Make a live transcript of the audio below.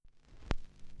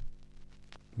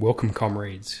Welcome,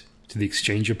 comrades, to the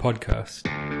XCHNGR Podcast.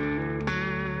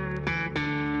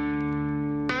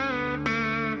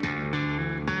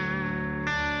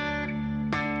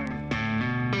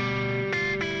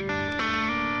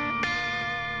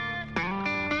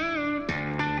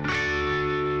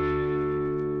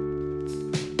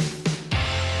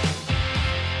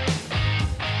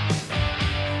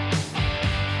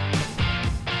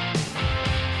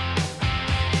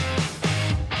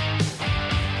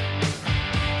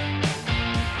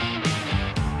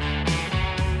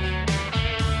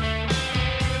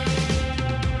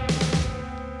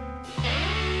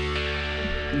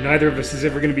 Neither of us is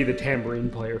ever going to be the tambourine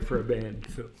player for a band.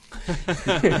 So.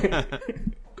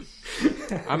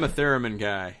 I'm a theremin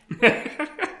guy.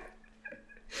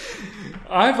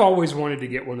 I've always wanted to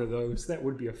get one of those. That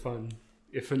would be a fun,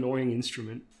 if annoying,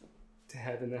 instrument to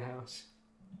have in the house.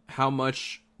 How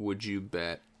much would you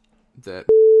bet that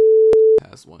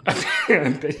has one?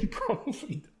 I bet he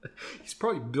probably does. He's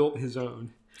probably built his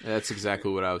own. That's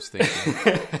exactly what I was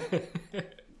thinking.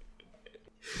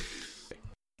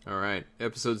 All right,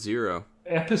 episode 0.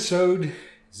 Episode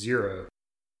 0.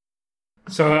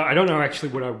 So I don't know actually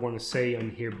what I want to say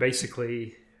on here.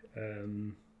 Basically, a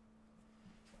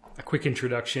quick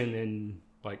introduction and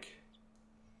like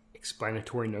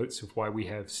explanatory notes of why we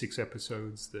have 6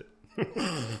 episodes that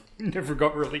never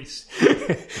got released. Yeah.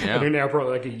 And they're now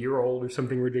probably like a year old or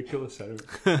something ridiculous. I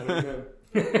don't know.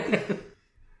 Have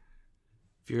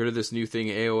you heard of this new thing,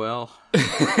 AOL?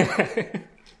 I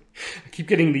keep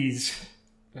getting these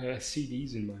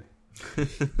CDs in my...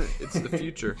 It's the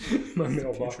future. My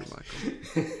mailbox.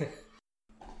 Michael.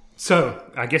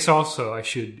 So, I guess also I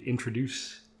should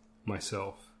introduce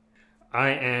myself. I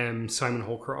am Simon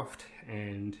Holcroft,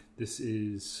 and this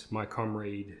is my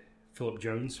comrade, Philip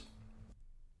Jones.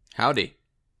 Howdy.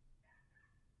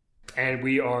 And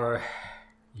we are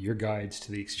your guides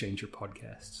to the XCHNGR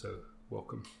Podcast, so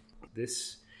welcome.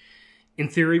 This, in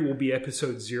theory, will be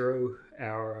episode 0,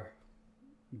 our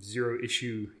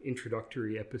 0-issue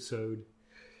introductory episode,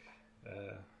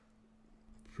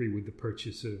 free with the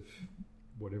purchase of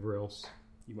whatever else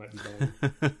you might be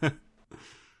buying.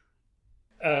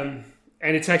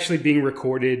 And it's actually being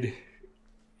recorded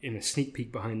in a sneak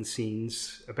peek behind the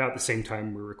scenes about the same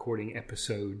time we're recording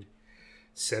episode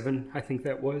 7, I think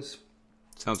that was.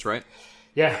 Sounds right.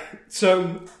 Yeah,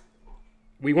 so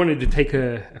we wanted to take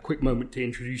a quick moment to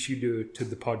introduce you to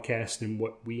the podcast and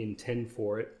what we intend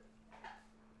for it.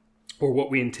 Or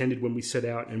what we intended when we set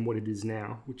out and what it is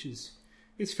now, which is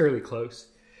fairly close.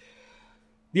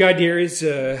 The idea is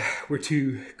we're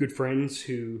 2 good friends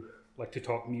who like to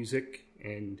talk music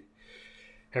and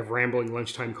have rambling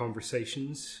lunchtime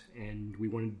conversations, and we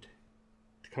wanted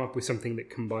to come up with something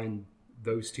that combined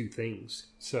those 2 things.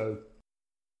 So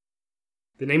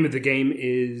the name of the game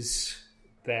is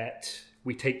that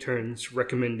we take turns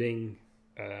recommending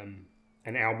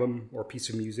an album or a piece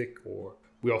of music, or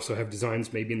we also have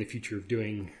designs maybe in the future of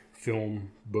doing film,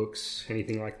 books,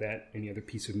 anything like that, any other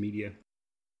piece of media.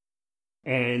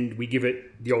 And we give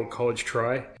it the old college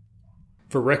try.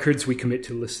 For records, we commit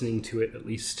to listening to it at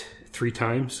least 3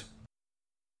 times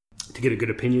to get a good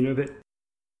opinion of it.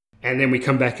 And then we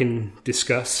come back and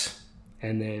discuss,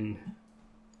 and then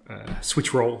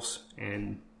switch roles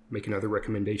and make another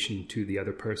recommendation to the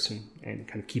other person and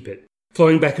kind of keep it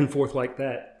flowing back and forth like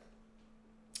that.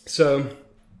 So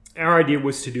our idea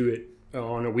was to do it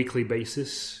on a weekly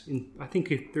basis. And I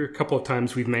think there are a couple of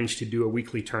times we've managed to do a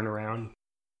weekly turnaround.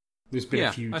 There's been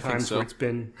a few times where it's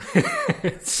been,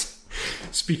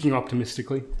 speaking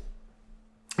optimistically,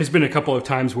 there's been a couple of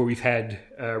times where we've had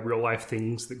real life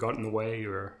things that got in the way,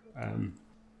 or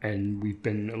and we've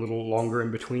been a little longer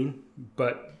in between.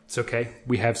 But it's okay.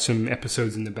 We have some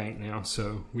episodes in the bank now,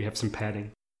 so we have some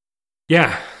padding.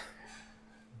 Yeah,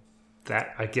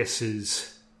 that I guess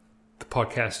is the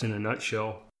podcast in a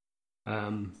nutshell.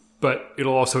 But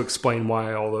it'll also explain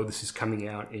why, although this is coming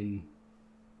out in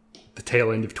the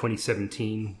tail end of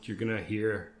 2017, you're going to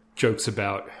hear jokes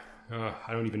about, I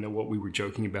don't even know what we were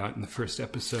joking about in the first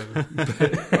episode.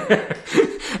 But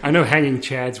I know Hanging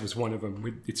Chads was one of them.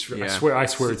 I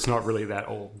swear it's not really that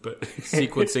old. But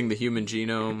sequencing the human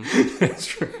genome.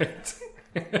 That's right.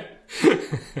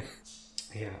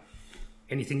 Yeah.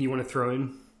 Anything you want to throw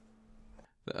in?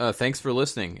 Thanks for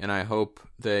listening, and I hope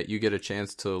that you get a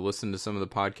chance to listen to some of the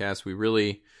podcasts. We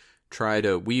really try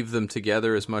to weave them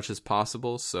together as much as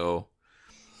possible, so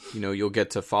you'll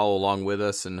get to follow along with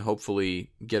us and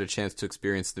hopefully get a chance to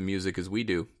experience the music as we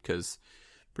do, because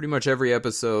pretty much every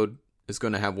episode is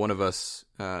going to have one of us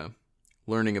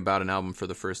learning about an album for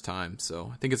the first time.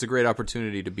 So I think it's a great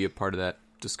opportunity to be a part of that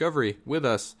discovery with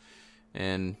us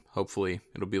and hopefully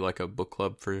it'll be like a book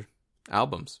club for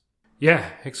albums. Yeah,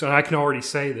 excellent. I can already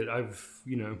say that I've,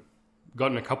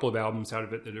 gotten a couple of albums out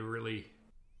of it that are really,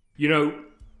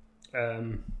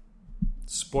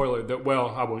 spoiler that, well,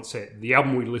 I won't say it. The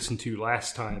album we listened to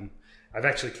last time, I've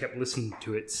actually kept listening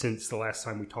to it since the last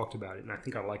time we talked about it, and I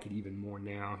think I like it even more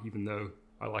now, even though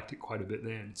I liked it quite a bit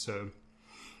then. So,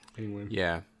 anyway.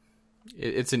 Yeah.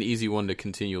 It's an easy one to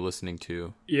continue listening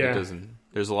to. Yeah.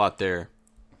 There's a lot there.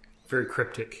 Very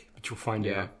cryptic, but you'll find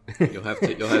out. You'll have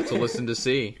to listen to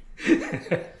see.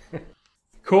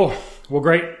 Cool. Well,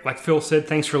 great. Like Phil said,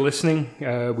 thanks for listening.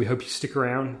 We hope you stick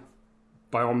around.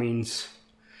 By all means,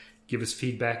 give us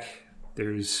feedback.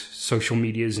 There's social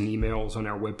medias and emails on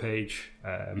our webpage,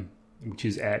 which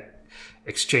is at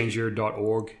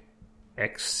xchngr.org,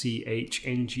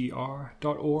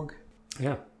 XCHNGR.org.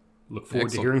 Yeah. Look forward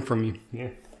to hearing from you.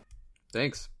 Yeah.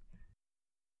 Thanks.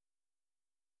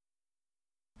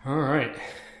 All right.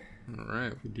 All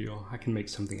right. Good deal. I can make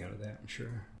something out of that, I'm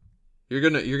sure. You're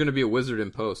gonna be a wizard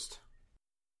in post.